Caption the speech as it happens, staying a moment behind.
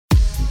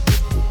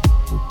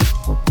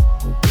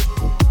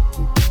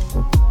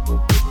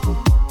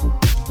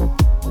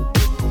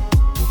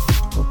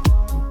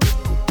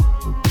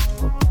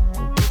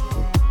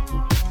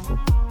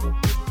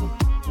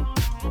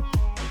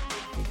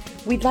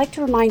we'd like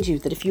to remind you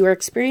that if you are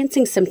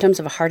experiencing symptoms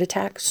of a heart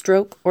attack,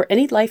 stroke, or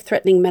any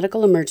life-threatening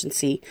medical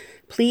emergency,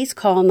 please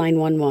call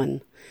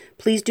 911.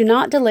 Please do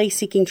not delay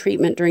seeking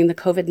treatment during the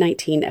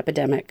COVID-19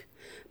 epidemic.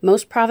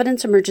 Most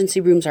Providence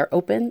emergency rooms are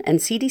open, and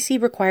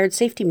CDC-required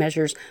safety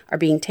measures are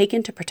being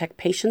taken to protect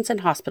patients and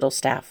hospital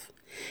staff.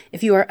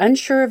 If you are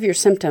unsure of your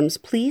symptoms,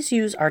 please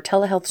use our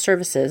telehealth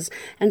services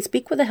and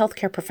speak with a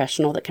healthcare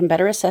professional that can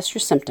better assess your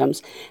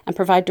symptoms and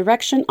provide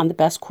direction on the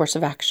best course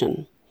of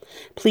action.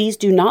 Please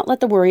do not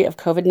let the worry of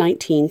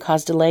COVID-19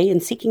 cause delay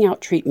in seeking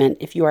out treatment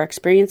if you are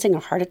experiencing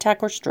a heart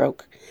attack or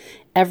stroke.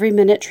 Every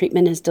minute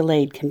treatment is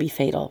delayed can be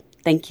fatal.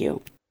 Thank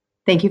you.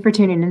 Thank you for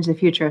tuning into the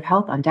Future of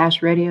Health on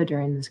Dash Radio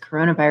during this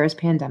coronavirus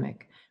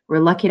pandemic. We're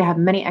lucky to have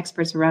many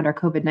experts around our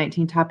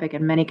COVID-19 topic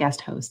and many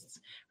guest hosts.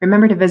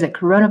 Remember to visit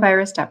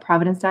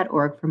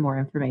coronavirus.providence.org for more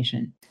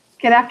information.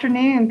 Good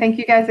afternoon. Thank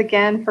you guys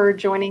again for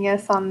joining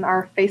us on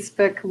our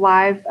Facebook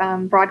Live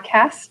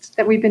broadcast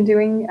that we've been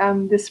doing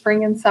this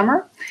spring and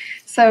summer.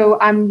 So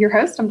I'm your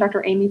host. I'm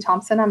Dr. Amy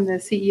Thompson. I'm the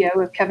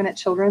CEO of Covenant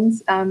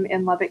Children's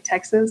in Lubbock,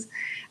 Texas.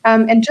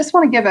 And just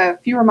want to give a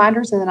few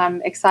reminders, and then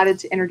I'm excited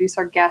to introduce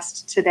our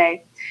guest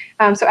today.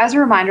 So as a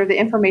reminder, the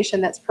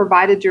information that's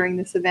provided during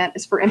this event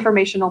is for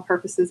informational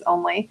purposes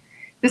only.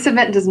 This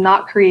event does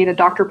not create a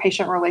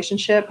doctor-patient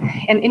relationship,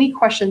 and any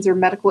questions or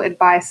medical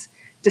advice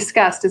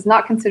discussed is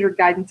not considered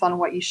guidance on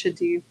what you should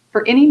do.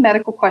 For any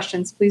medical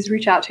questions, please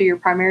reach out to your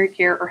primary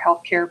care or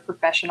healthcare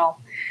professional.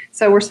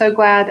 So we're so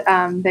glad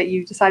that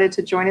you decided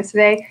to join us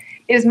today.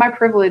 It is my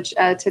privilege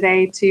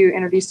today to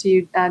introduce to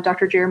you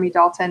Dr. Jeremy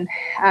Dalton.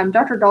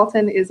 Dr.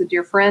 Dalton is a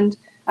dear friend,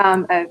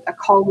 a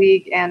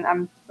colleague, and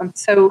I'm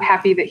so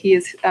happy that he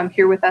is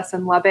here with us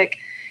in Lubbock.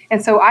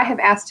 And so I have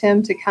asked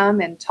him to come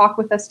and talk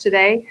with us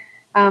today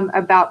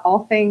about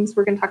all things.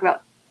 We're going to talk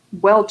about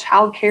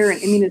child care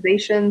and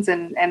immunizations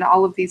and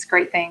all of these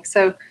great things.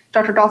 So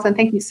Dr. Dalton,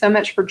 thank you so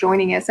much for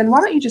joining us. And why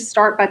don't you just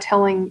start by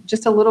telling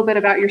just a little bit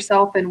about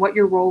yourself and what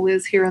your role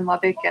is here in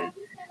Lubbock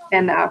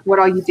and what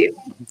all you do.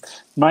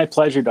 My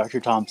pleasure, Dr.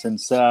 Thompson.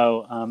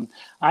 So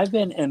I've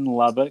been in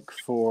Lubbock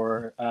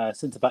for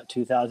since about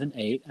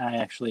 2008.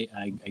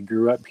 I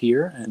grew up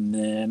here and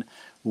then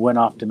went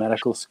off to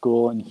medical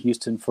school in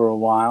Houston for a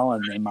while,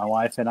 and then my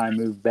wife and I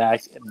moved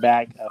back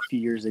a few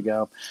years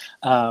ago.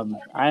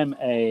 I'm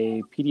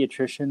a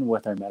pediatrician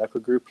with our medical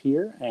group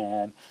here,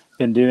 and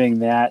been doing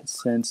that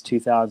since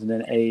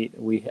 2008.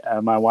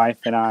 My wife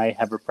and I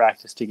have a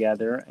practice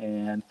together,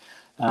 and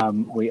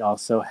we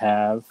also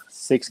have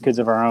 6 kids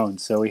of our own.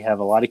 So we have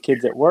a lot of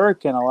kids at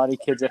work and a lot of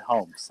kids at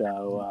home.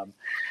 So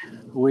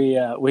we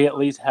at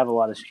least have a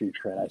lot of street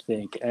cred, I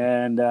think.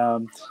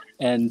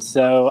 And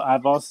so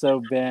I've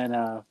also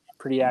been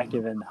pretty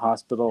active in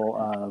hospital,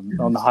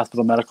 on the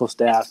hospital medical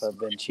staff. I've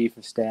been chief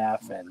of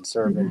staff and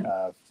served in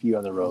a few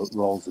other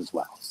roles as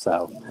well.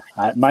 So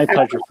my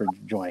pleasure for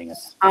joining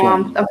us.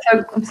 I'm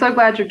so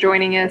glad you're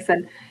joining us.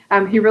 And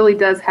he really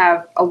does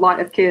have a lot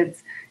of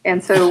kids.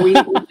 And so we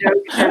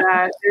joke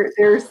that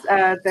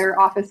their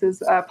office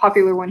is a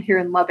popular one here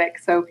in Lubbock.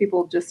 So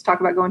people just talk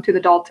about going to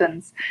the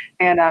Daltons,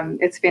 and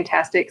it's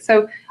fantastic.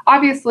 So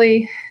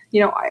obviously,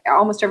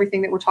 almost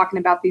everything that we're talking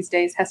about these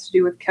days has to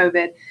do with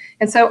COVID.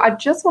 And so I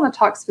just want to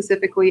talk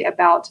specifically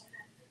about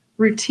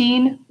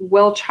routine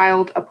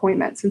well-child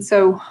appointments. And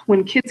so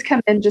when kids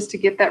come in just to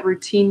get that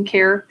routine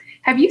care,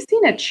 have you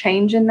seen a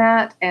change in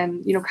that?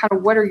 And, kind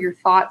of what are your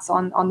thoughts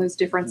on those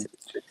differences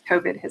that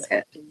COVID has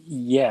hit?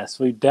 Yes,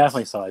 we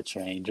definitely saw a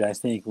change. I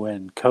think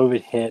when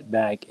COVID hit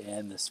back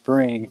in the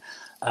spring,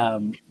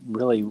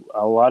 really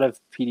a lot of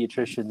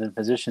pediatricians and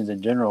physicians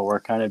in general were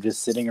kind of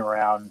just sitting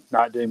around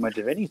not doing much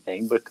of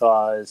anything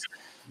because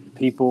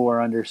people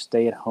were under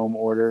stay-at-home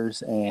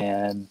orders,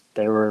 and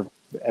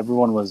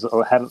everyone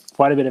had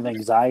quite a bit of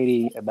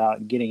anxiety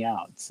about getting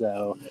out.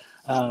 So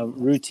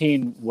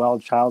routine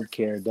child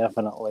care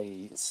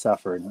definitely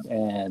suffered,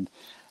 and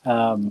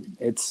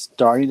it's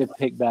starting to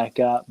pick back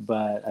up,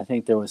 but I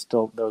think there was a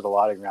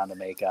lot of ground to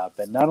make up.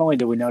 And not only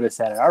did we notice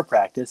that in our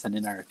practice and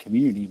in our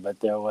community, but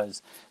there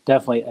was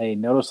definitely a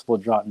noticeable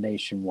drop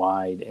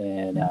nationwide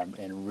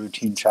in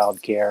routine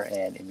child care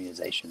and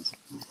immunizations.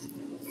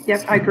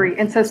 Yep, I agree.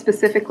 And so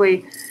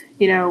specifically,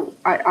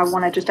 I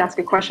want to just ask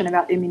a question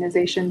about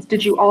immunizations.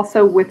 Did you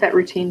also, with that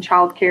routine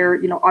child care,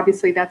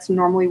 obviously that's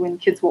normally when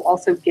kids will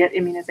also get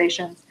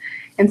immunizations.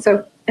 And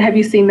so have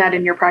you seen that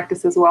in your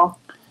practice as well?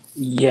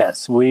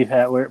 Yes, we're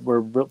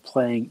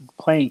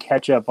playing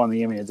catch up on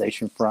the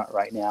immunization front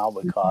right now,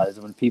 because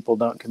when people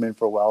don't come in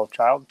for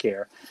child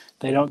care,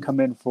 they don't come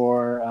in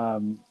for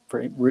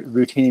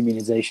routine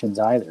immunizations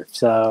either.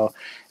 So,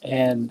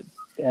 and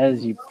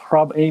as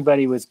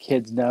anybody with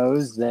kids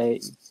knows,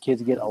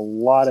 kids get a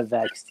lot of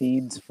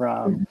vaccines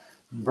from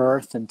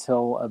birth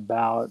until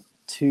about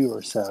 2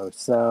 or so.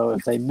 So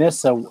if they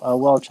miss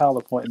a child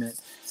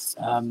appointment,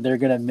 they're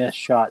going to miss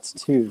shots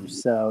too.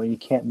 So you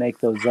can't make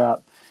those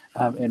up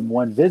in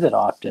one visit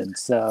often.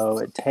 So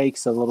it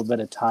takes a little bit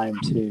of time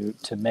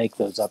to make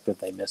those up if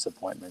they miss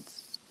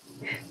appointments.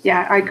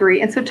 Yeah, I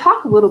agree. And so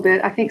talk a little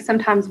bit, I think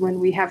sometimes when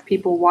we have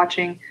people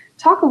watching,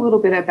 talk a little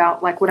bit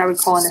about like what I would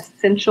call an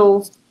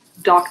essential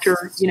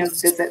doctor,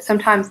 visit.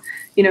 Sometimes,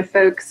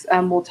 folks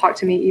will talk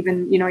to me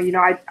even,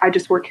 I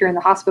just work here in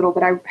the hospital,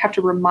 but I have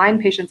to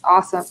remind patients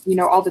also,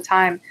 all the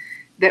time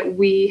that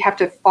we have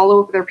to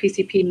follow up their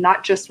PCP,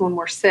 not just when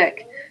we're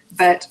sick,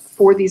 but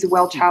for these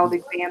well child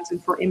exams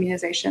and for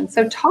immunization.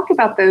 So talk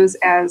about those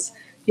as,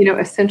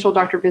 essential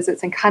doctor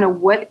visits and kind of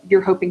what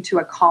you're hoping to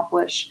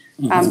accomplish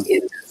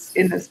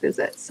in those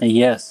visits.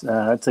 Yes,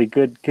 that's a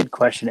good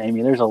question,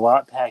 Amy. There's a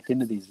lot packed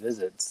into these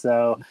visits.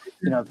 So,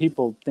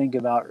 people think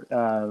about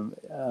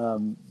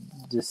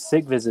just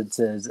sick visits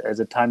as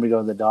a time to go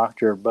to the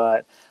doctor,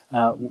 but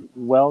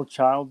well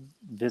child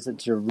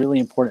visits are really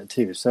important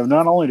too. So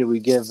not only do we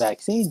give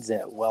vaccines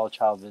at well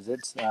child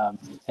visits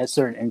at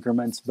certain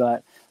increments,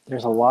 but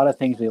there's a lot of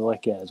things we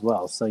look at as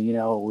well. So,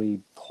 we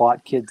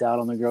plot kids out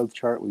on the growth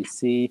chart. We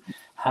see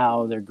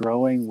how they're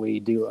growing. We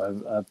do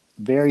a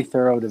very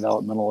thorough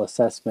developmental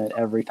assessment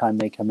every time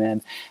they come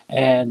in,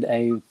 and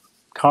a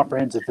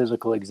comprehensive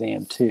physical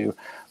exam too.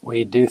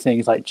 We do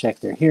things like check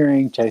their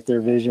hearing, check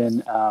their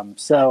vision. And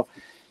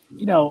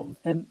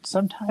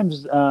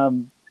sometimes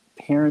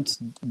parents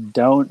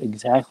don't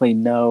exactly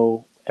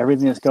know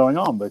everything that's going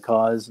on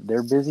because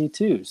they're busy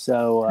too.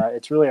 So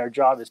it's really our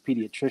job as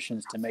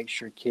pediatricians to make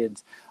sure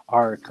kids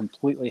are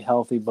completely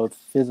healthy, both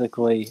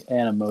physically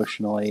and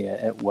emotionally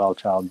at well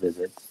child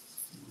visits.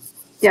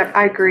 Yeah,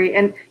 I agree.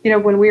 And,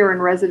 when we were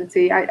in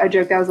residency, I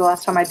joke that was the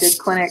last time I did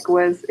clinic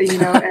was, in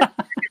residency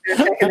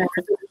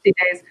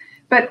days.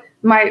 But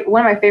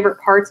one of my favorite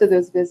parts of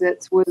those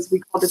visits was we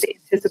called it the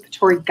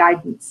anticipatory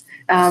guidance,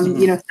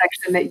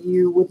 section that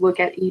you would look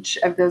at each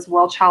of those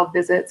well child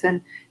visits.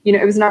 And,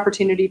 it was an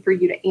opportunity for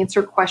you to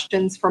answer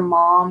questions from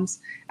moms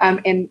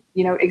and,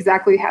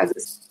 exactly how to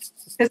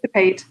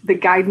anticipate the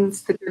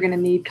guidance that you're going to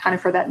need kind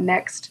of for that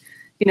next,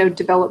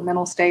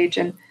 developmental stage.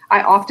 And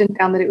I often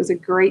found that it was a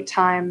great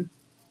time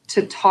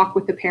to talk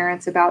with the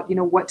parents about,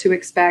 what to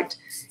expect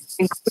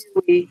and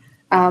clearly,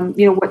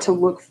 what to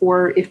look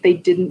for if they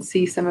didn't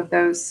see some of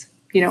those,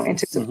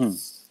 anticipated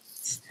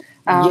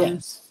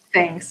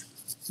things.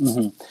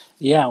 Mm-hmm.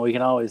 Yeah, we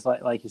can always,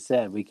 like you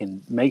said, we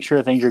can make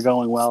sure things are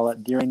going well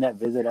during that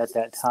visit at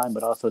that time,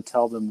 but also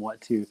tell them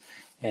what to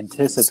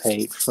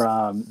anticipate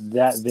from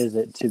that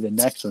visit to the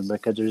next one,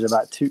 because there's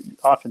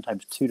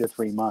oftentimes 2 to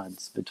 3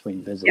 months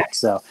between visits. Yeah.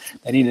 So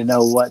they need to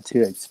know what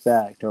to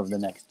expect over the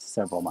next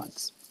several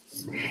months.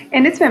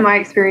 And it's been my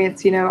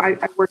experience, I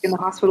work in the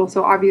hospital.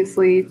 So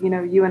obviously,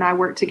 you and I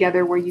work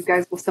together where you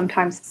guys will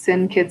sometimes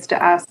send kids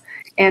to us.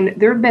 And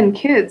there have been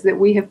kids that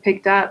we have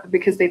picked up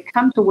because they've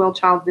come to well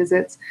child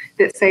visits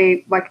that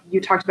say, like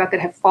you talked about, that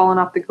have fallen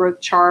off the growth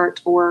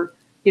chart or,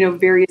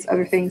 various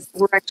other things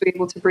we're actually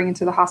able to bring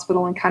into the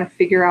hospital and kind of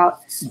figure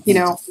out,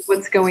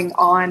 what's going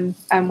on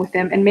with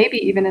them. And maybe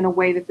even in a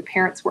way that the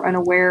parents were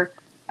unaware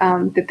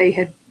that they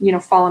had,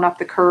 fallen off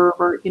the curve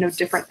or,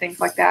 different things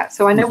like that.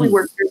 So I know we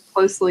work very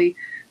closely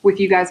with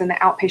you guys in the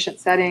outpatient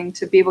setting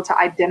to be able to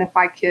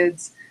identify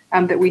kids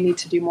that we need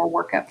to do more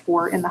workup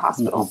for in the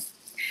hospital.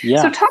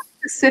 Yeah. So talk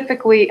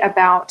specifically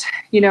about,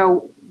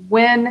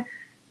 when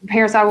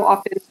parents, I will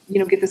often,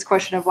 get this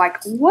question of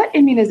like, what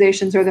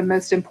immunizations are the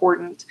most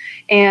important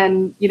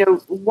and,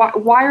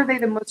 why are they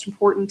the most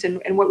important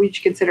and what would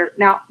you consider?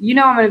 Now,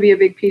 I'm going to be a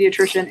big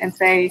pediatrician and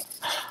say,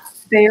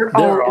 They're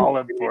all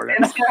important.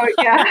 And so,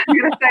 yeah, I'm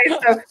going to say,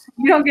 so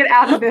you don't get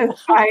out of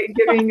this by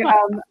giving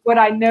what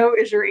I know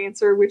is your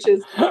answer, which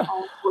is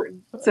all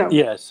important. So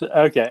yes.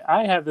 Okay.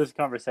 I have this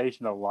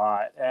conversation a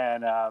lot,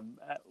 and I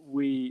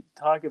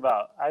talk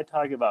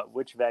about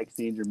which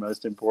vaccines are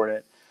most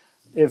important,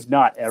 if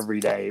not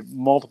every day,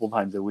 multiple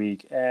times a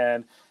week.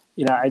 And,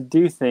 I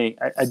do think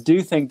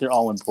they're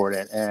all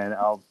important, and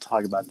I'll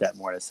talk about that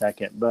more in a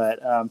second. But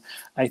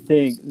I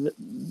think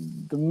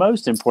the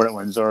most important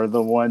ones are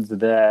the ones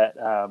that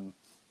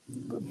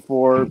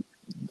for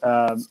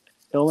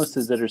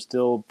illnesses that are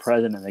still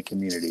present in the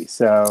community.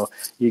 So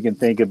you can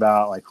think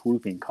about like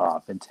whooping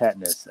cough and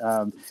tetanus.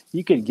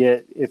 You could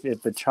get,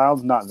 if the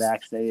child's not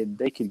vaccinated,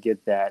 they could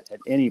get that at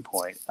any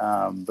point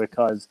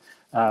because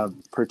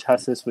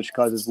pertussis, which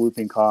causes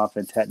whooping cough,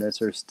 and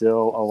tetanus are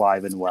still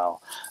alive and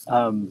well.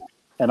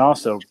 And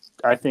also,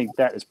 I think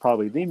that is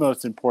probably the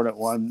most important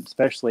one,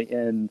 especially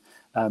in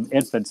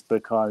infants,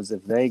 because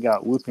if they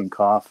got whooping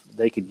cough,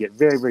 they could get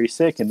very, very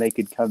sick, and they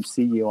could come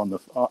see you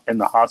in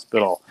the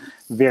hospital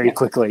very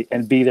quickly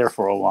and be there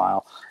for a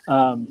while.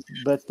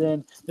 But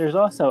then there's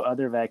also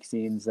other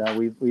vaccines.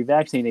 We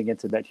vaccinate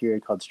against a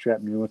bacteria called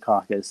Strep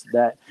pneumococcus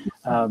that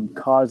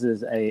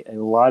causes a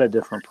lot of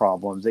different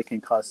problems. It can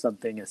cause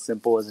something as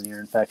simple as an ear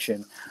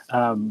infection,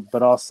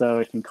 but also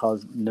it can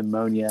cause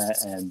pneumonia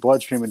and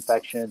bloodstream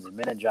infections and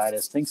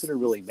meningitis, things that are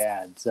really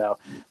bad. So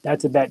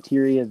that's a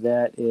bacteria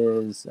that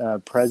is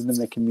present in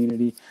the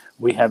community.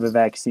 We have a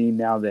vaccine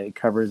now that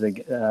covers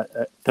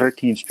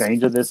 13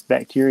 strains of this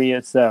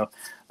bacteria. So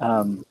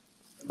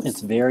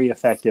It's very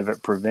effective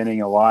at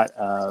preventing a lot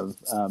of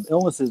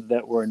illnesses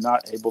that were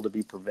not able to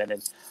be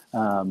prevented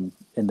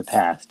in the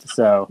past.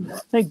 So I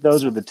think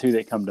those are the two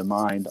that come to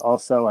mind.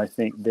 Also, I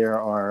think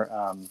there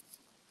are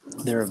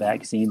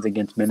vaccines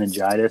against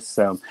meningitis.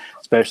 So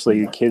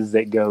especially kids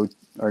that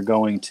are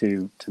going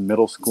to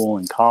middle school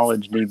and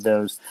college need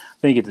those. I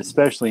think it's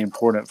especially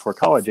important for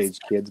college-age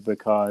kids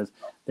because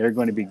they're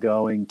going to be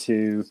going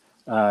to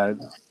a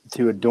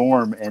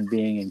dorm and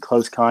being in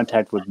close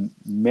contact with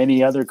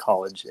many other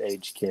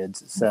college-age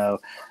kids.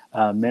 So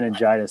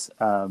meningitis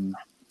can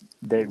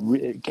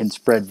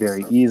spread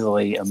very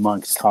easily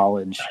amongst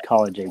college-age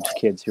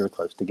kids who are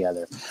close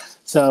together.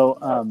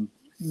 So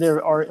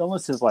there are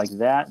illnesses like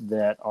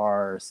that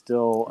are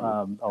still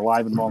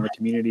alive and well in the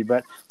community,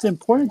 but it's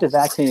important to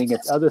vaccinate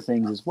against other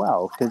things as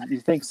well. Because you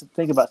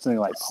think about something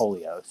like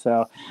polio.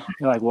 So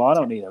you're like, well, I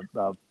don't need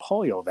a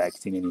polio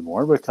vaccine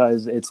anymore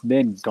because it's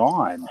been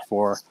gone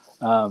for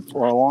a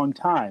long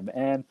time.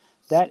 And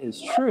that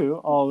is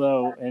true,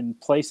 although in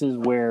places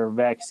where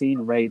vaccine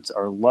rates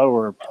are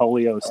lower,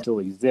 polio still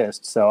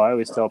exists. So I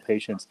always tell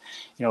patients,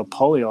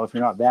 polio, if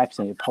you're not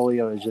vaccinated,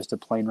 polio is just a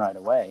plane ride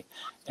away.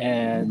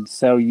 And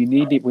so we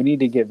need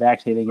to get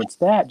vaccinated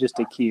against that just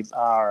to keep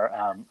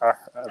our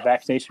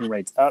vaccination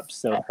rates up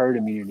so herd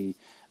immunity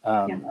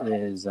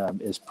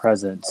is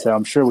present. So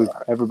I'm sure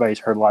everybody's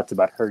heard lots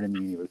about herd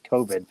immunity with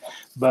COVID,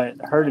 but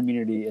herd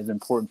immunity is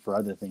important for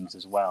other things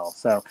as well.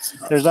 So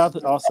there's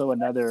also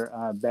another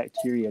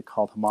bacteria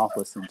called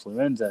Haemophilus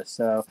influenza.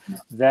 So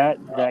that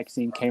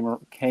vaccine came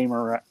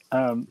around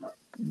in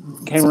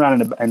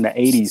the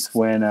 80s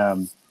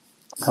when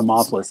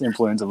Haemophilus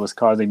influenza was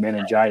causing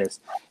meningitis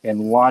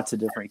in lots of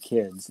different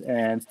kids,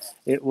 and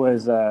it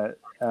was a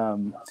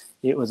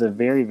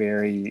very,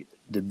 very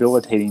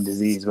debilitating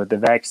disease. But the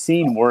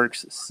vaccine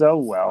works so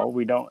well,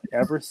 we don't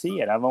ever see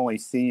it. I've only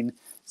seen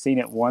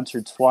it once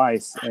or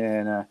twice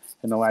in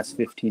the last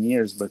 15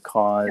 years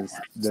because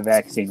the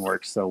vaccine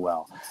works so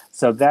well.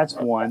 So that's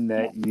one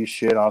that you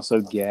should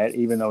also get,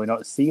 even though we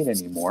don't see it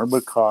anymore,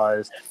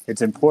 because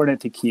it's important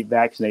to keep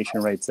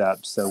vaccination rates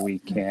up so we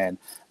can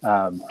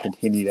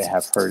continue to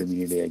have herd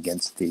immunity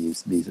against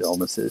these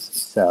illnesses.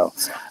 So,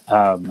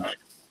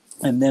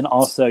 and then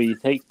also you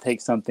take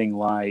something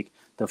like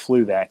the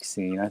flu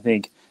vaccine. I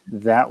think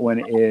that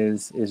one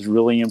is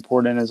really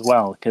important as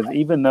well, because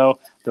even though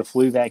the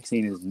flu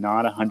vaccine is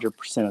not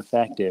 100%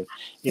 effective,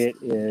 it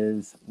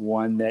is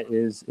one that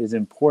is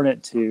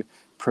important to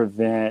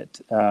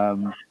prevent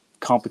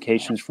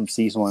complications from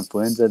seasonal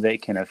influenza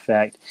that can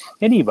affect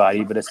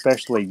anybody, but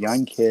especially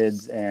young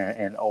kids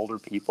and older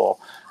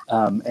people.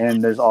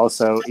 And there's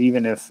also,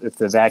 even if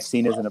the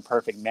vaccine isn't a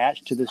perfect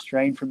match to the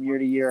strain from year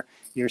to year,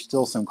 there's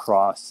still some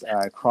cross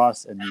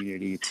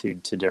immunity to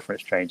different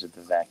strains of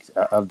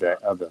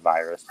the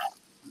virus.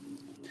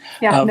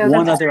 Yeah,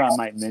 one other I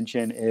might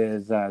mention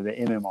is the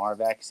MMR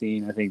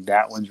vaccine. I think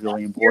that one's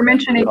really important. You're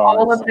mentioning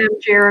all of them,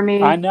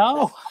 Jeremy. I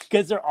know,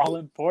 because they're all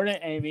important,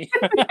 Amy.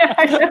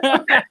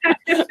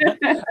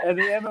 And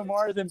the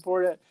MMR is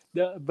important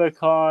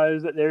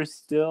because there's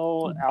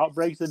still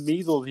outbreaks of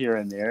measles here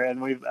and there,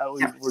 and we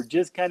were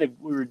just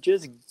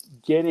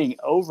getting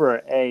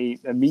over a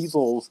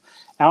measles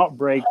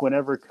outbreak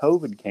whenever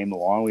COVID came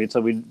along.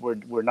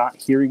 We're not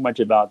hearing much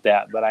about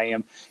that, but I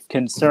am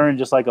concerned,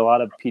 just like a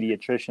lot of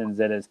pediatricians,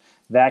 that as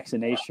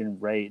vaccination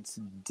rates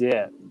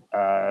dip,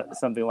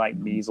 something like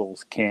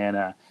measles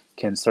can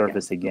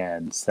surface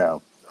again.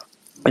 So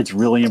it's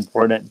really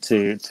important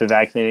to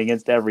vaccinate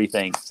against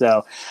everything.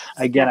 So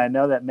again, I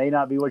know that may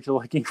not be what you're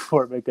looking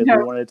for because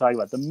we wanted to talk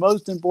about the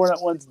most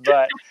important ones,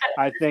 but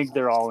I think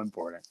they're all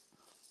important.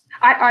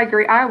 I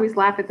agree. I always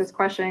laugh at this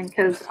question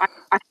because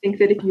I think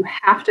that if you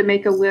have to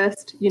make a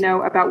list,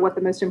 about what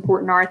the most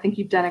important are, I think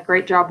you've done a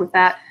great job with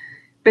that.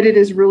 But it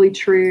is really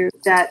true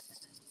that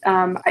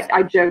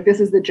I joke,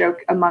 this is the joke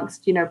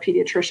amongst,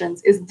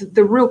 pediatricians, is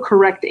the real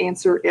correct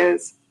answer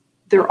is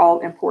they're all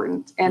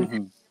important.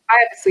 And I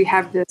obviously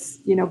have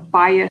this,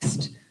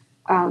 biased,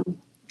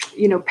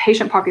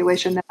 patient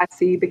population that I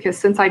see because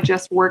since I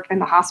just work in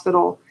the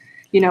hospital,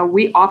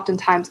 we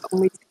oftentimes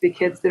only see the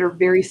kids that are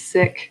very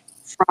sick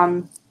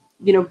from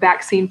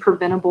vaccine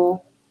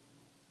preventable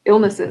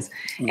illnesses.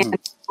 And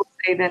people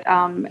say that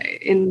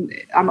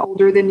I'm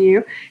older than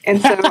you.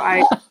 And so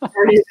I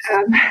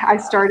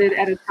started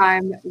at a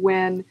time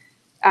when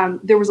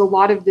there was a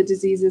lot of the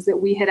diseases that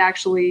we had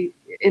actually,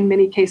 in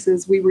many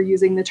cases, we were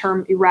using the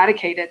term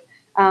eradicated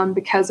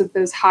because of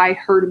those high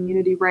herd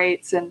immunity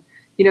rates and,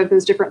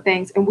 those different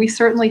things. And we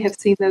certainly have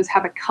seen those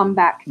have a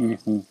comeback in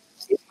the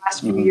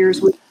last few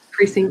years with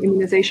increasing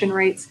immunization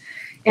rates.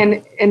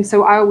 And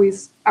so I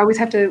always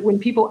have to, when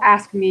people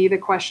ask me the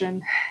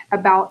question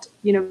about,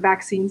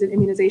 vaccines and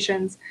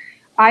immunizations,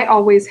 I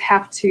always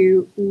have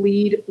to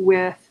lead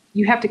with,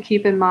 you have to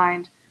keep in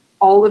mind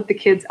all of the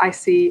kids I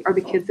see are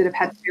the kids that have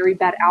had very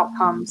bad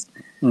outcomes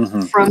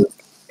from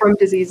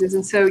diseases.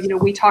 And so,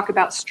 we talk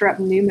about strep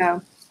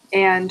pneumo,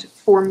 and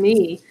for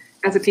me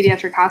as a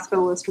pediatric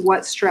hospitalist,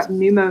 what strep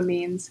pneumo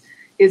means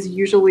is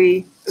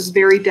usually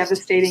very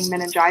devastating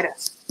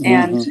meningitis.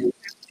 And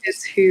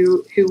kids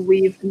who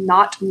leave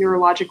not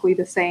neurologically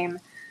the same,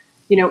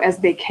 as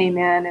they came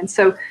in. And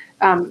so,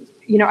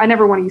 I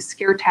never want to use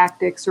scare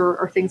tactics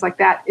or things like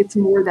that. It's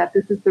more that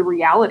this is the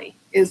reality,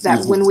 is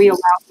that when we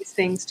allow these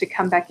things to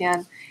come back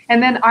in.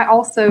 And then I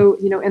also,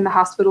 in the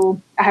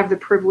hospital, I have the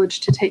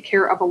privilege to take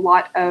care of a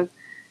lot of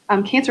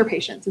cancer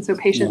patients. And so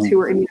patients who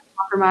are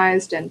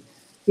immunocompromised and,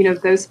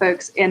 those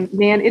folks. And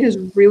man, it is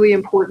really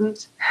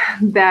important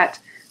that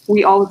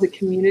we all as a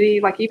community,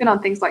 like even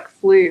on things like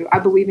flu, I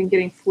believe in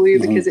getting flu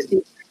because it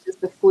decreases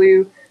the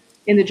flu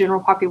in the general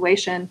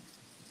population.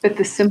 But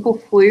the simple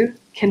flu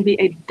can be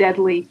a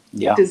deadly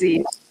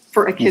disease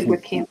for a kid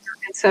with cancer.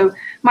 And so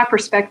my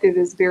perspective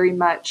is very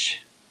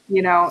much,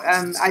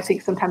 I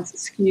think sometimes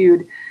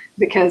skewed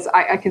because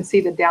I can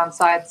see the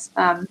downsides,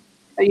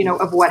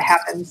 of what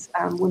happens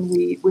when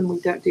we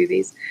don't do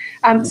these.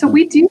 So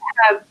we do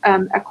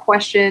have a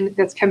question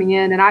that's coming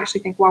in, and I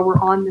actually think while we're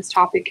on this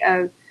topic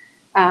of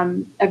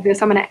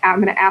this, I'm going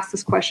to ask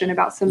this question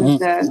about some of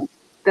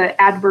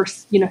the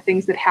adverse,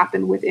 things that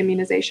happen with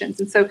immunizations.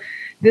 And so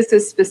this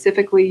is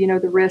specifically,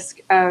 the risk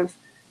of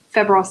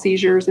febrile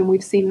seizures. And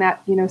we've seen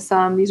that,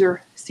 these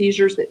are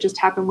seizures that just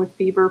happen with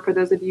fever for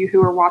those of you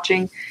who are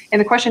watching.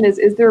 And the question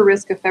is there a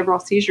risk of febrile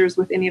seizures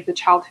with any of the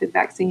childhood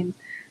vaccines?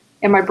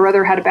 And my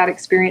brother had a bad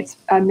experience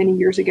many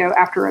years ago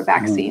after a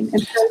vaccine.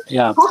 And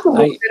so talk a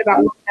little bit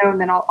about what you know,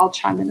 and then I'll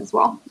chime in as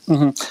well.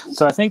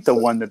 So I think the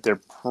one that they're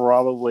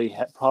probably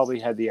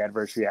had the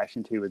adverse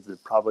reaction to is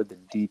probably the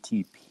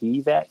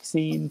DTP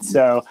vaccine.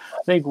 So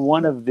I think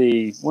one of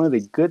the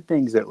good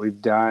things that we've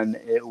done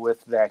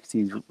with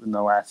vaccines in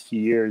the last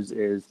few years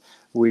is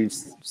we've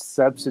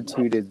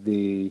substituted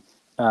the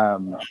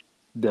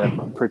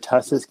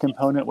pertussis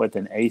component with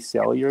an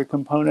acellular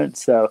component,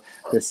 so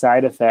the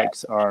side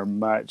effects are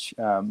much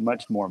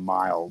more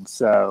mild.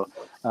 So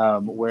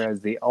whereas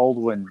the old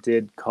one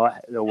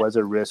there was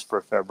a risk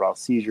for febrile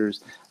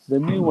seizures, the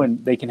new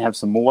one, they can have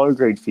some low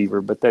grade fever,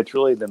 but that's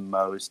really the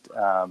most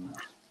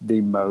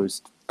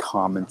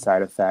common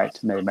side effect.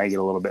 They may get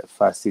a little bit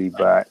fussy,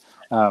 but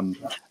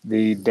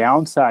the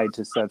downside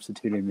to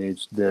substituting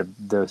the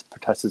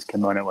pertussis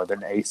component with an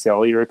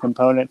acellular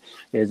component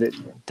is it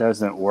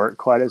doesn't work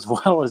quite as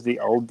well as the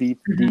old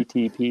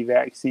DTP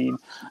vaccine,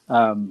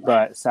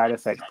 but side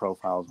effect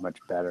profile is much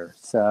better.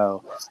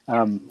 So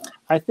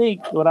I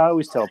think what I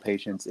always tell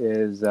patients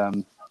is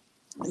the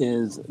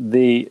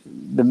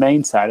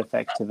main side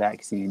effects to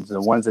vaccines,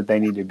 the ones that they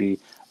need to be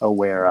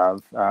aware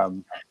of,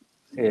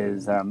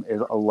 is a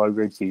low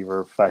grade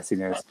fever,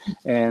 fussiness,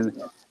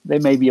 and they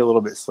may be a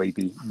little bit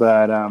sleepy,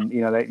 but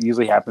that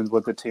usually happens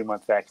with the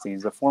 2-month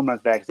vaccines. The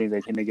 4-month vaccines,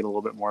 they tend to get a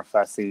little bit more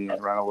fussy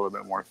and run a little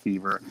bit more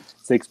fever.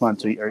 6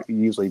 months are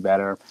usually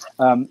better.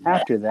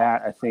 After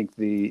that, I think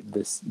the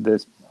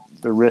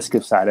risk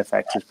of side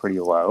effects is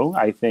pretty low.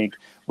 I think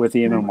with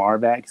the MMR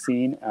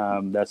vaccine,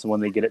 that's the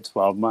one they get at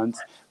 12 months.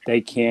 They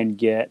can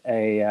get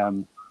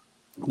a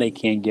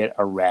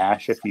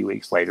rash a few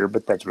weeks later,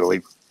 but that's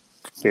really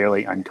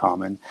fairly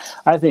uncommon.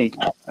 I think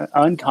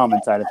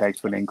uncommon side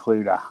effects would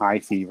include a high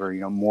fever,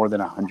 more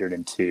than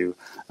 102.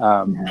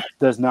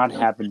 Does not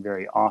happen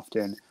very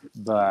often,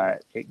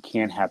 but it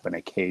can happen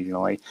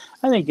occasionally.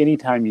 I think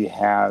anytime you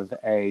have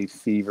a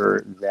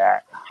fever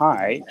that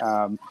high,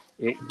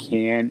 it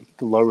can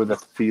lower the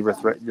fever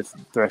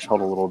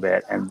threshold a little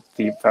bit, and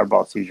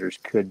febrile seizures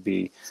could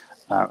be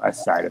a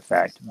side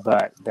effect,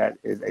 but that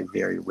is a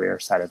very rare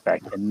side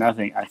effect, and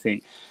nothing I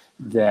think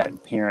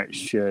that parents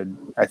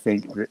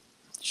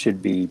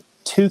should be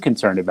too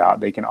concerned about.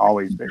 They can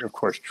always, of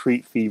course,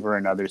 treat fever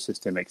and other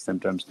systemic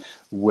symptoms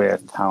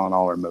with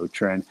Tylenol or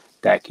Motrin.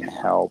 That can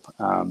help.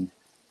 And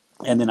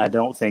then I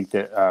don't think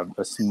that a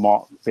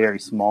very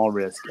small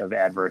risk of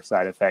adverse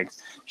side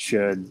effects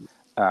should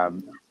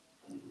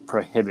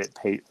prohibit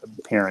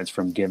parents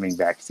from giving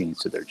vaccines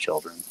to their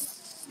children.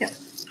 Yeah,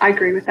 I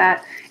agree with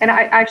that. And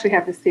I actually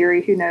have this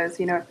theory. Who knows,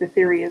 if the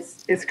theory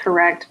is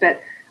correct.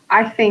 But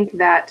I think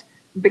that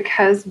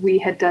because we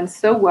had done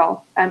so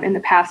well in the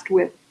past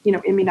with,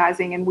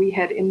 immunizing, and we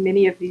had, in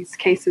many of these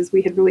cases,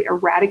 we had really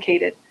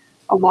eradicated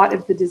a lot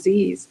of the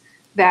disease,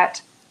 that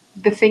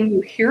the thing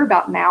you hear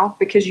about now,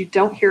 because you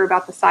don't hear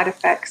about the side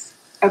effects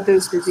of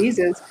those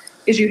diseases,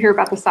 is you hear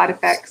about the side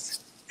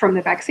effects from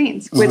the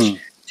vaccines, which,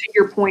 to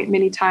your point,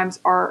 many times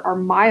are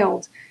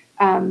mild,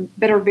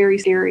 but are very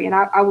scary. And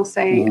I will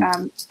say,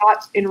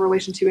 not in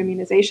relation to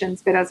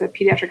immunizations, but as a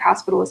pediatric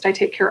hospitalist, I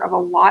take care of a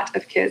lot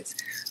of kids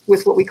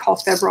with what we call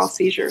febrile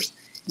seizures.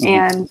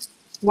 And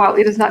while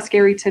it is not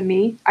scary to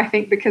me, I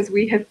think because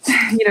we have,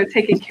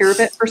 taken care of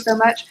it for so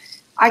much,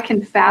 I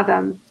can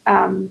fathom,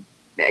 I'm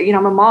a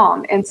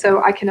mom. And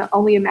so I can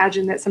only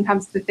imagine that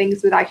sometimes the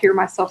things that I hear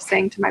myself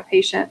saying to my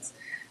patients,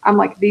 I'm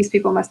like, these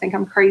people must think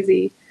I'm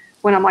crazy,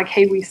 when I'm like,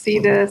 hey, we see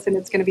this and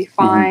it's going to be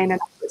fine. And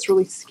it's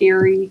really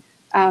scary.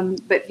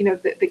 But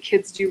the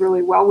kids do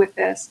really well with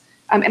this.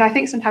 And I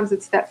think sometimes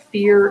it's that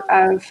fear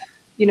of,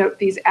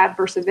 these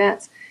adverse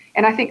events.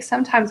 And I think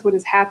sometimes what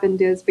has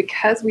happened is,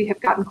 because we have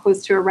gotten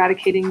close to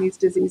eradicating these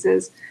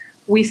diseases,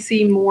 we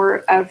see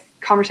more of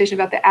conversation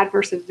about the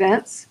adverse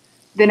events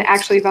than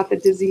actually about the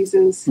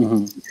diseases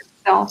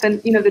themselves.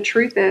 And, the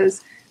truth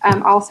is, I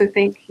also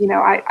think,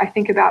 I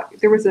think about,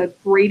 there was a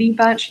Brady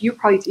Bunch. You're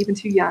probably even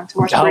too young to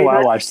watch Brady Bunch.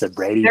 I watched the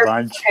Brady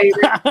Bunch.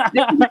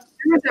 There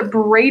was a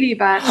Brady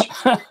Bunch.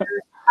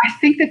 I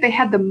think that they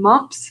had the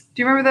mumps.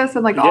 Do you remember this?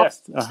 And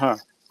yes.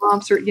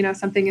 Mumps or,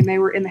 something, and they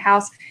were in the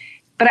house.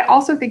 But I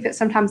also think that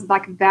sometimes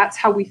that's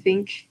how we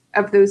think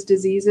of those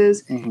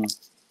diseases.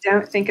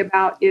 Don't think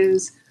about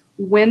is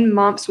when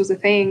mumps was a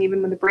thing,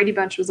 even when the Brady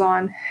Bunch was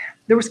on,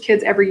 there was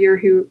kids every year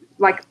who,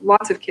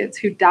 lots of kids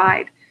who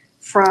died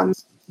from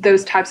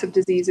those types of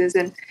diseases.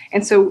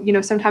 And so,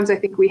 sometimes I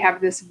think we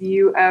have this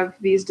view of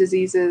these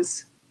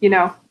diseases,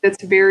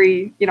 that's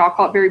very, I'll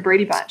call it very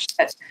Brady Bunch.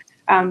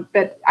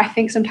 But I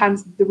think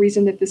sometimes the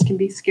reason that this can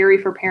be scary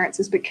for parents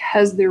is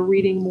because they're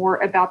reading more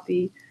about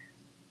the,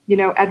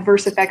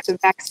 adverse effects of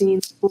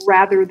vaccines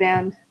rather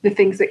than the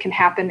things that can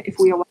happen if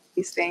we allow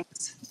these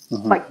things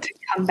to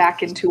come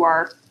back into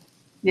our,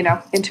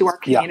 into our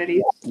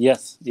communities. Yeah.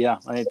 Yes. Yeah.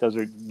 I think those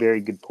are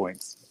very good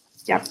points.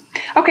 Yeah.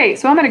 Okay.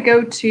 So I'm going to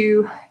go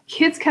to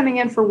kids coming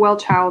in for well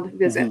child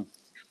visit.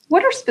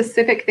 What are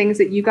specific things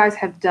that you guys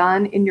have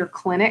done in your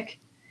clinic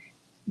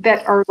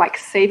that are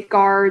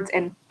safeguards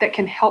and that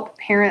can help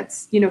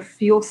parents,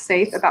 feel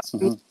safe about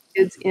bringing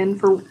kids in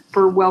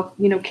for well,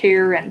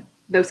 care and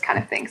those kind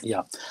of things?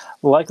 Yeah.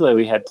 Well, luckily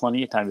we had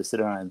plenty of time to sit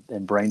around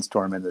and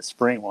brainstorm in the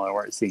spring while we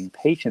weren't seeing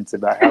patients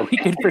about how we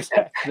could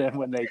protect them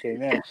when they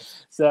came in.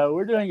 So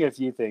we're doing a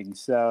few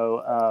things.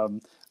 So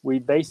we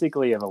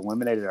basically have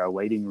eliminated our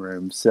waiting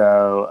room.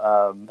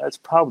 So that's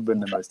probably been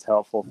the most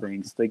helpful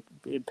things. The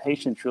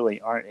patients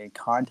really aren't in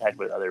contact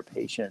with other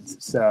patients.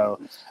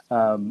 So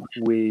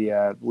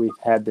we've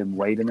had them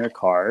wait in their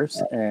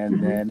cars,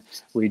 and then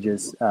we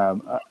just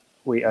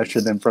we usher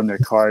them from their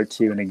car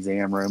to an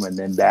exam room and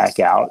then back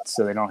out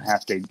so they don't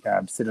have to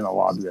sit in the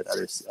lobby with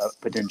other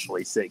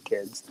potentially sick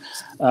kids.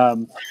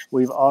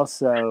 We've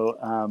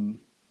also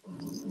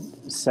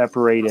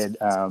separated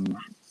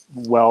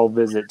well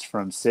visits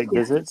from sick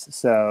visits.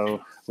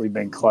 So we've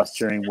been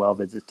clustering well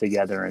visits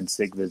together and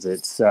sick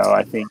visits. So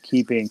I think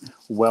keeping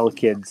well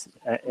kids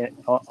in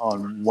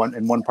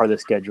one part of the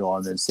schedule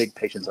and then sick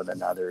patients on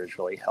another has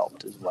really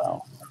helped as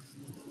well.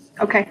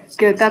 Okay,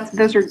 good.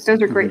 Those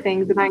are great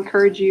things, and I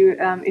encourage you,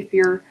 if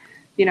your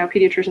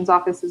pediatrician's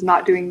office is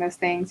not doing those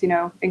things,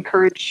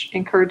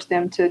 encourage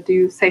them to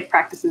do safe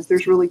practices.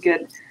 There's really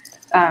good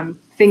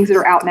things that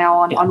are out now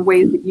on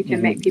ways that you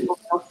can make people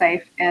feel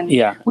safe, and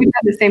we've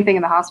had the same thing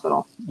in the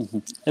hospital.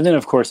 And then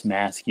of course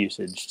mask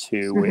usage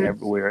too.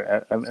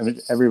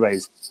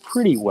 Everybody's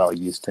pretty well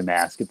used to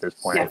masks at this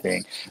point, I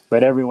think,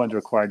 but everyone's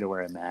required to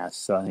wear a mask,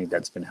 so I think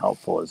that's been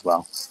helpful as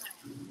well.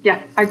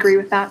 Yeah, I agree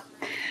with that.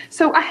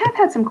 So I have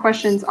had some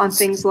questions on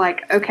things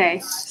like, okay,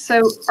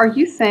 so are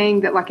you saying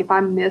that if I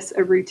miss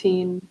a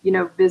routine,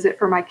 visit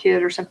for my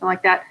kid or something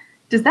like that,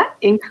 does that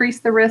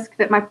increase the risk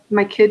that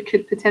my kid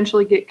could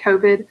potentially get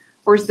COVID?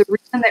 Or is the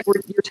reason that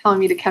you're telling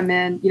me to come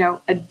in,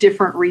 a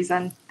different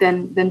reason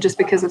than just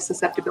because of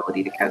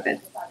susceptibility to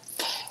COVID?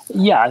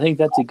 Yeah, I think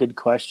that's a good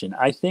question.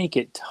 I think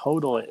it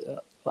totally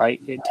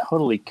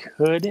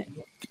could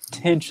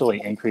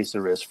potentially increase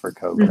the risk for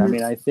COVID. I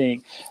mean, I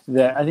think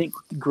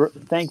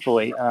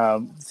thankfully,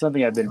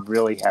 something I've been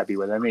really happy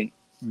with, I think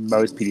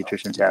most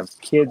pediatricians have,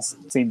 kids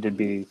seem to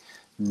be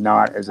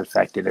not as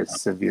affected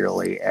as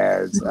severely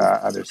as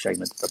other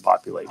segments of the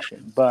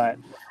population. But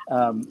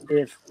I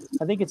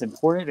think it's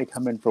important to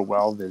come in for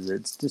well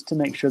visits just to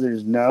make sure that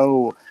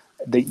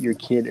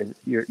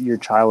your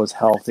child is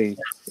healthy,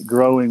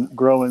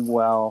 growing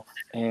well,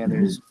 and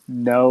there's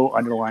no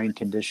underlying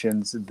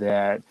conditions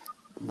that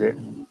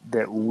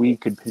we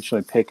could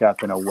potentially pick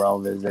up in a well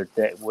visit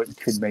that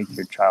could make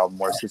your child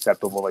more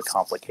susceptible to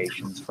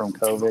complications from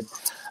COVID.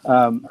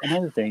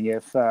 Another thing,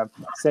 if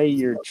say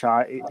your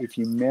child, if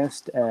you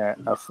missed a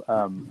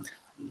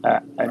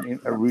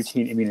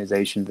routine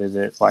immunization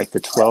visit, like the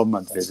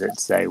 12-month visit,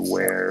 say,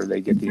 where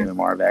they get the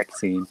MMR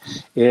vaccine,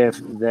 if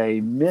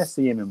they miss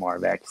the MMR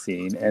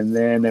vaccine and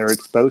then they're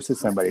exposed to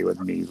somebody with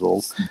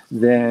measles,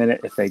 then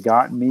if they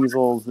got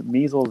measles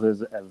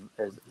is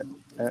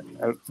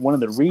one of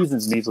the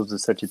reasons measles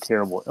is such a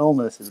terrible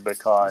illness is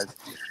because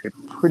it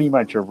pretty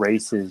much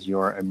erases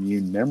your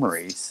immune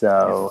memory.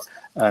 So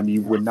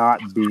you would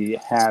not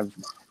have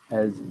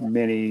as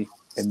many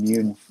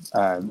immune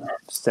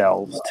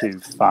cells to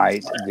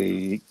fight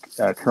the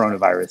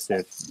coronavirus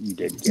if you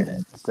did get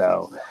it.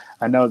 So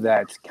I know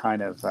that's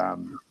kind of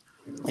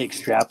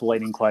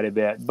extrapolating quite a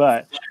bit,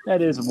 but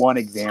that is one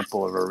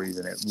example of a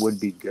reason it would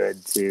be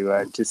good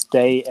to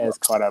stay as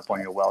caught up on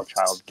your well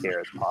child care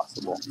as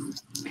possible.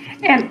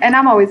 And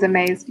I'm always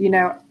amazed,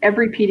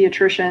 every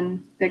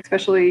pediatrician,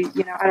 especially,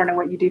 I don't know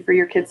what you do for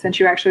your kids since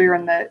you actually are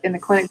in the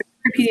clinic, but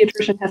every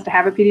pediatrician has to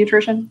have a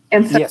pediatrician.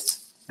 And so yes.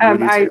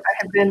 I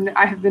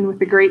have been with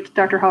the great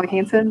Dr. Holly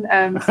Hansen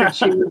since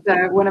she was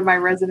one of my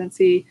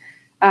residency.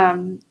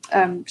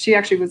 She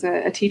actually was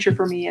a teacher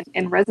for me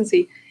in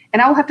residency.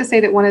 And I will have to say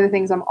that one of the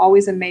things I'm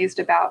always amazed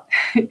about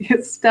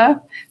is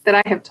stuff that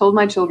I have told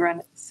my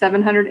children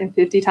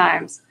 750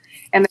 times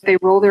and that they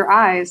roll their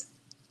eyes.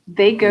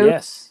 they go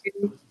Yes.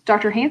 to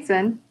Dr.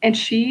 Hansen, and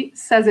she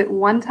says it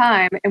one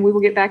time, and we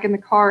will get back in the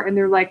car, and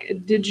they're like,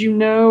 "Did you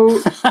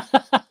know?"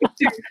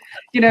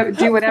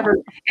 Do whatever.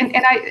 And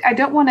I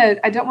don't want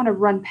to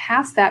run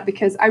past that,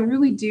 because I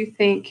really do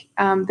think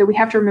that we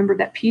have to remember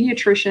that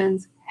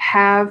pediatricians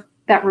have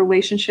that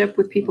relationship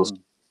with people's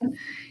children.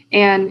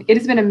 And it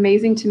has been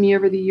amazing to me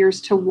over the years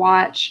to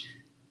watch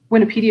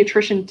when a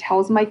pediatrician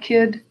tells my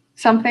kid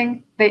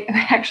something, they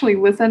actually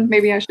listen.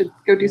 Maybe I should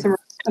go do some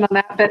reflection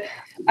on that,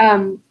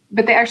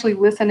 but they actually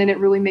listen, and it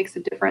really makes a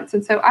difference.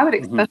 And so I would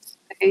expect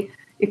to say,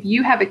 if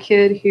you have a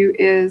kid who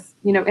is,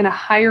 in a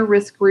higher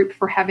risk group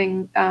for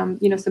having,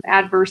 some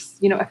adverse,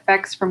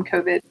 effects from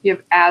COVID, if you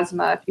have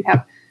asthma, if you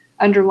have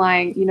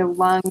underlying,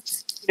 lung,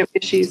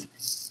 issues,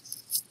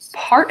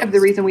 part of the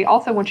reason we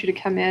also want you to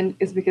come in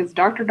is because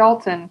Dr.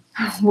 Dalton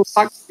will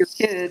talk to your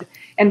kid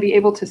and be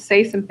able to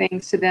say some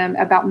things to them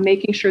about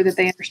making sure that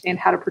they understand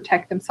how to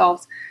protect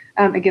themselves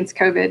against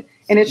COVID.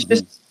 And it's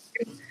just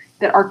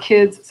that our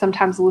kids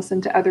sometimes listen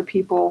to other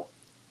people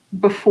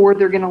before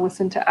they're going to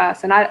listen to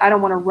us. And I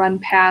don't want to run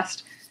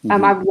past.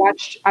 I've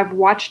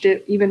watched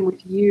it even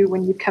with you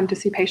when you come to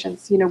see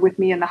patients, with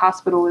me in the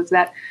hospital, is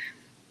that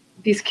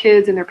these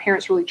kids and their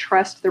parents really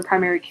trust their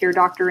primary care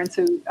doctor. And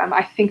so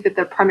I think that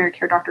the primary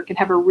care doctor can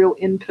have a real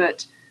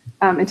input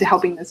into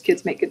helping those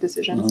kids make good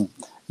decisions.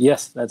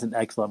 Yes, that's an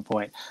excellent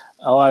point.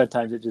 A lot of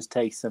times it just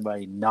takes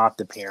somebody, not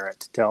the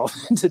parent,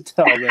 to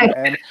tell them.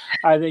 And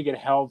I think it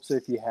helps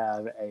if you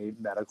have a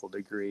medical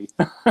degree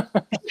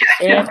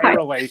and a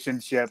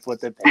relationship with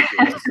the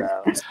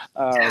patient.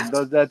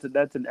 So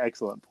that's an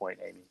excellent point,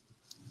 Amy.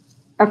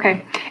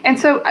 Okay. And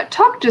so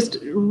talk just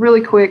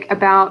really quick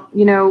about,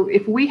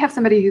 if we have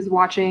somebody who's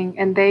watching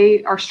and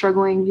they are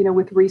struggling,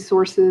 with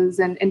resources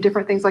and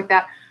different things like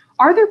that,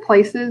 are there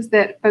places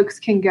that folks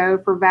can go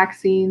for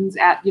vaccines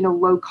at,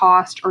 low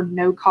cost or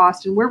no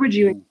cost? And where would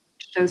you encourage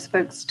those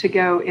folks to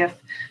go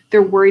if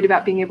they're worried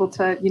about being able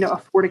to,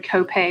 afford a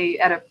copay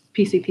at a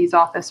PCP's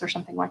office or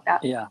something like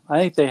that? Yeah, I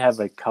think they have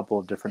a couple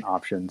of different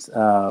options. First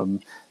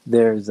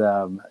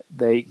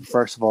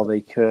of all,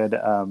 they could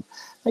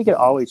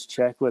always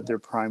check with their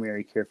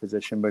primary care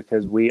physician,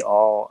 because we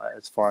all,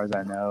 as far as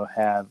I know,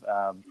 have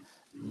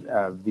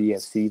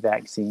VFC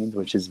vaccines,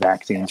 which is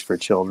vaccines for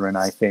children.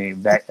 I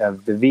think that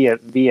the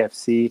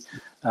VFC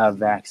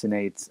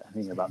vaccinates, I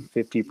think, about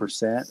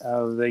 50%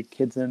 of the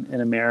kids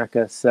in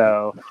America.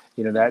 So,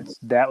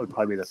 that would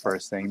probably be the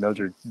first thing.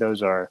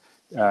 Those are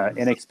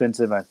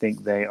inexpensive. I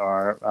think they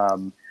are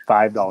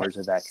 $5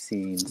 a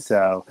vaccine,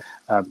 so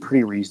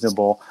pretty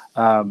reasonable.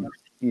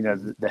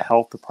 The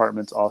health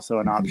department's also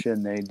an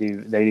option. They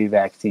do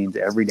vaccines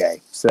every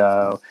day,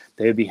 so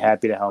they'd be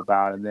happy to help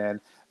out. And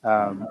then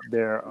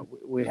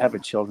we have a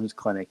children's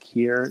clinic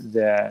here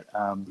that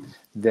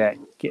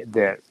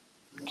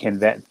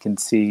can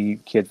see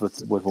kids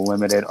with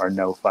limited or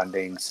no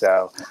funding.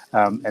 So,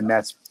 and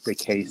that's the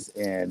case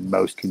in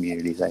most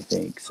communities, I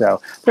think.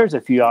 So there's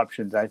a few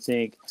options, I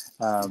think,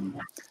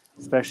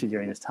 especially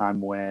during this time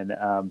when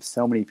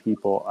so many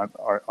people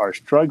are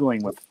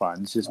struggling with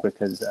funds just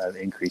because of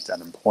increased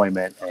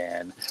unemployment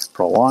and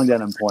prolonged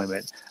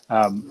unemployment.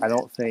 I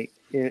don't think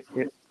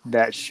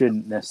that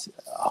shouldn't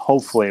necessarily,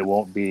 hopefully it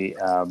won't be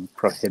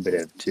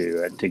prohibitive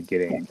to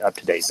getting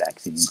up-to-date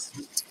vaccines.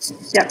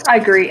 Yeah, I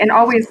agree. And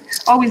always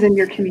in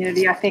your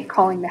community, I think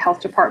calling the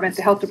health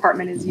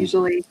department is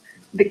usually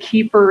the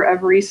keeper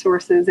of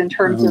resources in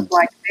terms of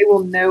they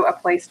will know a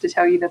place to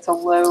tell you that's a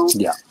low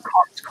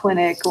cost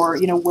clinic or,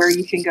 where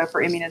you can go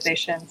for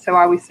immunization. So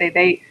I always say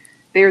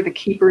they are the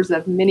keepers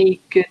of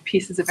many good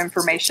pieces of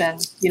information,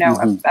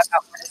 about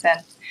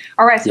medicine.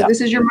 All right. So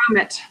this is your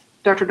moment,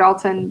 Dr.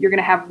 Dalton. You're going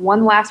to have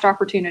one last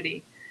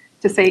opportunity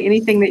to say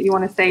anything that you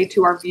want to say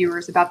to our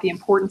viewers about the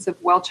importance of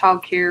well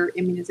child care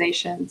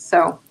immunization.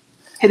 So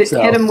hit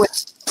them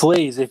with.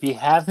 Please, if you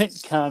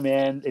haven't come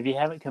in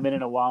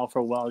in a while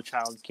for well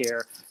child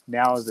care,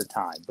 now is the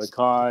time,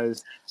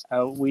 because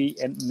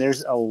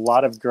there's a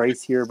lot of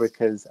grace here,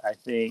 because I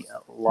think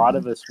a lot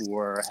of us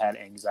had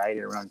anxiety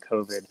around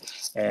COVID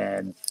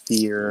and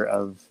fear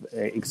of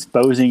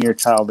exposing your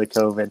child to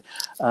COVID,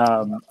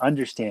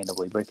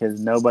 understandably, because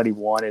nobody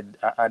wanted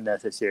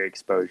unnecessary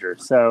exposure.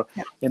 So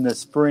in the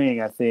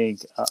spring, I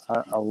think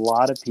a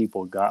lot of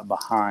people got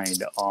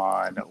behind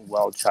on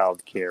well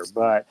child care,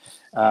 but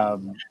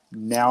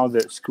now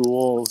that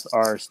schools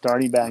are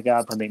starting back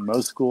up, I think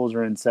most schools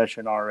are in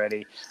session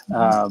already.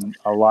 A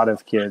lot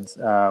of kids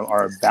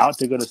are about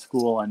to go to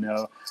school. I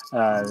know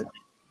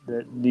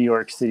that New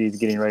York City is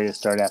getting ready to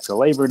start after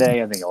Labor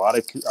Day. I think a lot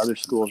of other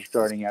schools are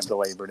starting after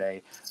Labor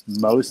Day.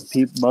 Most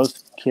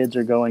kids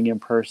are going in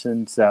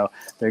person, so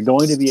they're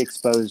going to be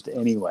exposed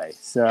anyway.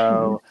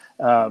 So,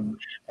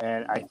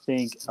 and I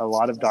think a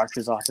lot of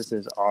doctors'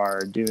 offices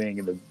are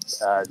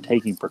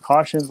taking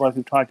precautions like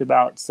we've talked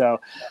about. So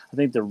I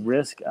think the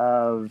risk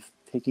of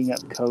picking up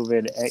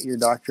COVID at your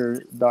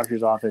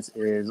doctor's office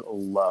is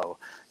low.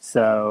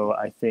 So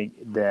I think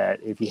that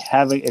if you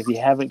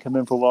haven't come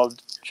in for well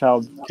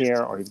child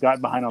care, or you've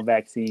gotten behind on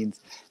vaccines,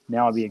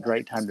 now would be a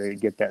great time to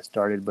get that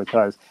started,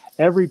 because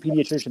every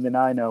pediatrician that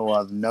I know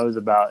of knows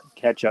about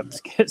catch-up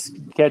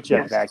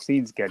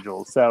vaccine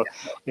schedules. So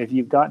if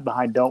you've gotten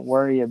behind, don't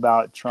worry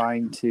about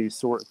trying to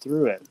sort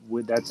through it.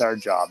 That's our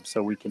job,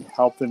 so we can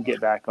help them get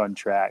back on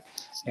track.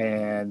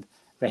 And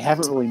they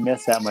haven't really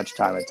missed that much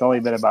time. It's only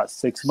been about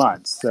 6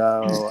 months.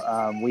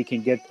 So we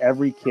can get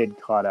every kid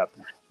caught up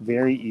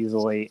very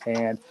easily.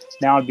 And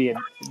now would be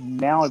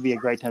a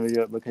great time to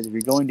do it, because if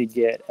you're going to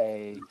get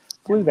a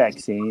flu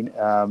vaccine,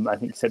 I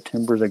think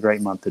September is a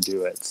great month to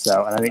do it.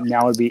 So, and I think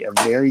now would be a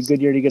very good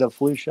year to get a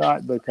flu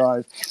shot,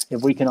 because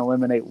if we can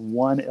eliminate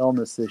one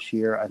illness this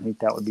year, I think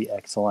that would be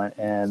excellent.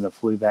 And the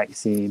flu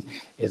vaccine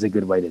is a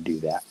good way to do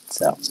that.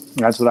 So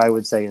that's what I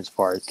would say as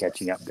far as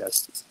catching up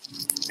goes.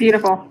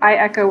 Beautiful. I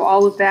echo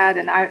all of that.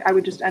 And I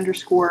would just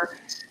underscore,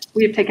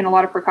 we have taken a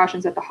lot of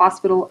precautions at the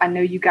hospital. I know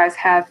you guys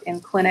have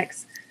in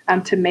clinics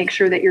to make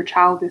sure that your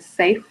child is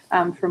safe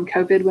from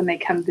COVID when they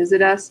come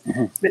visit us,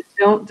 but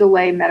don't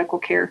delay medical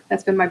care.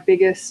 That's been my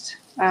biggest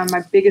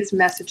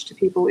message to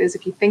people is,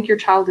 if you think your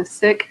child is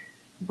sick,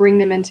 bring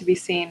them in to be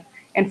seen.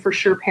 And for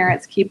sure,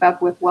 parents, keep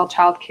up with well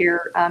child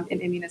care and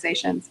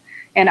immunizations.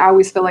 And I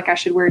always feel like I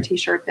should wear a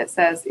t-shirt that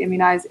says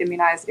immunize,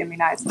 immunize,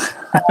 immunize.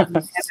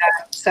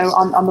 So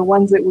on the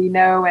ones that we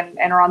know and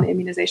are on the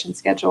immunization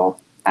schedule,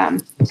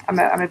 I'm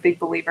a big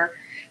believer.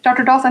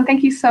 Dr. Dawson,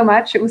 thank you so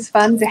much. It was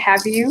fun to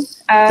have you.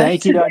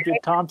 Thank you, Dr.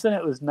 Thompson.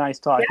 It was nice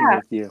talking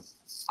with you.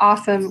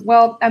 Awesome.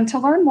 Well, to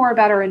learn more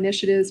about our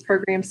initiatives,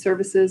 programs,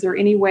 services, or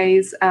any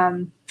ways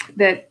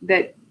that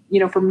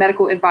for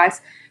medical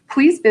advice,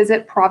 please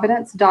visit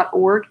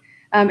providence.org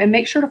and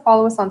make sure to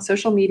follow us on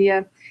social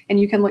media. And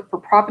you can look for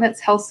Providence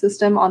Health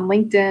System on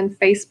LinkedIn,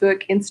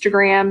 Facebook,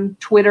 Instagram,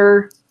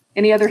 Twitter,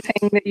 any other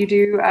thing that you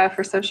do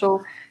for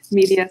social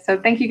media. So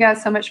thank you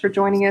guys so much for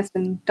joining us.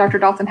 And Dr.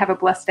 Dawson, have a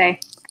blessed day.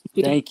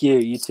 Thank you.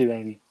 You too,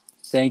 Amy.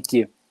 Thank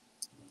you.